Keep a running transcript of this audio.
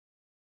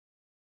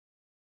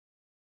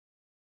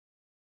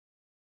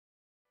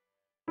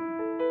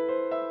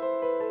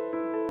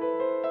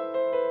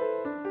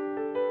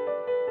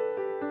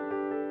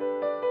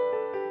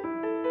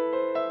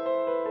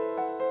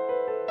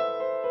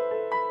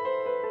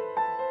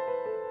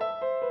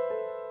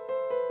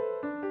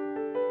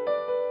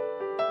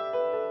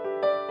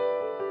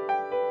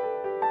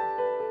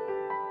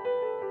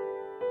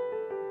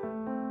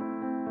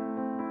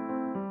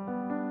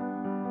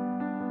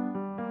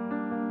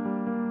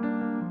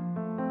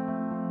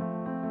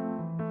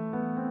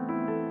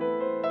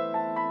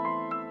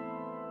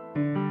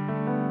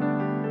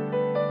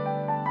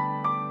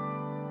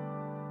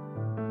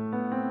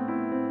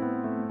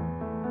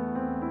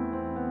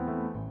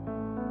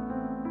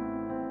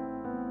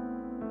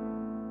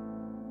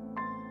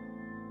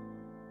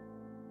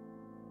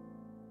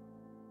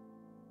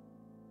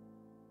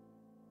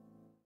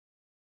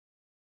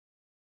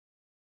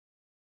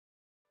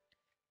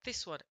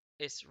This one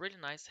is really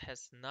nice,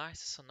 has nice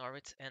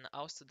sonority, and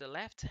also the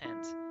left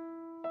hand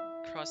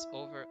cross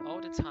over all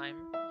the time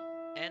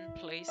and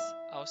plays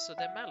also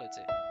the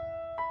melody.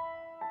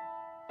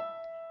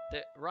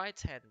 The right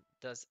hand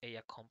does a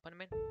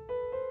accompaniment.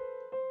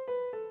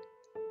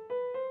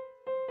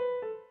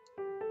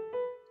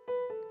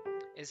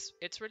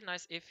 It's really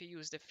nice if you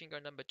use the finger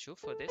number 2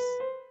 for this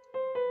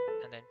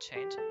and then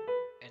change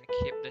and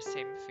keep the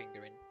same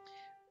fingering.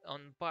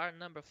 On bar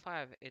number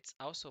 5, it's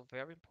also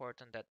very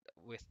important that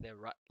with the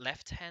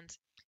left hand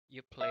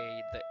you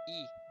play the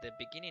E, the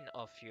beginning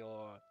of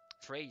your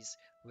phrase,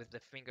 with the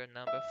finger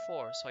number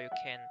 4, so you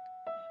can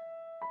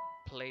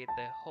play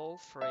the whole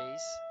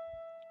phrase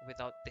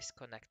without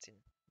disconnecting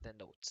the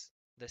notes.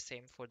 The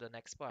same for the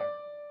next bar.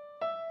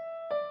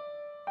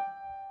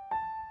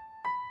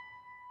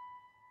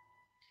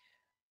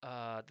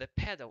 The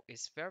pedal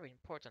is very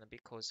important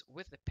because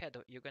with the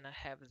pedal you're gonna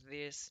have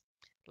this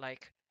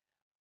like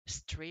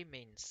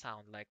streaming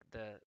sound, like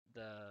the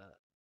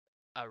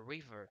a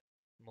river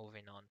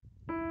moving on.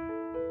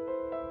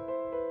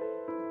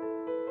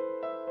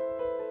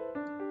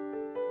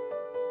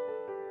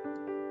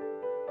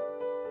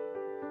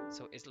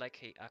 So it's like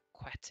a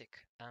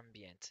aquatic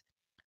ambient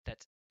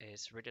that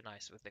is really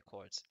nice with the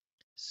chords.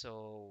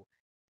 So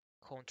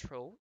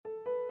control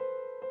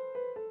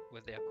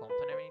with the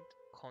accompaniment,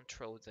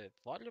 control the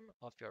volume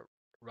of your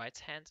right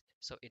hand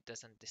so it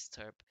doesn't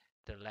disturb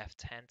the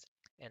left hand,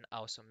 and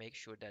also make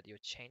sure that you're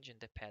changing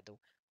the pedal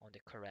on the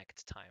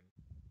correct time.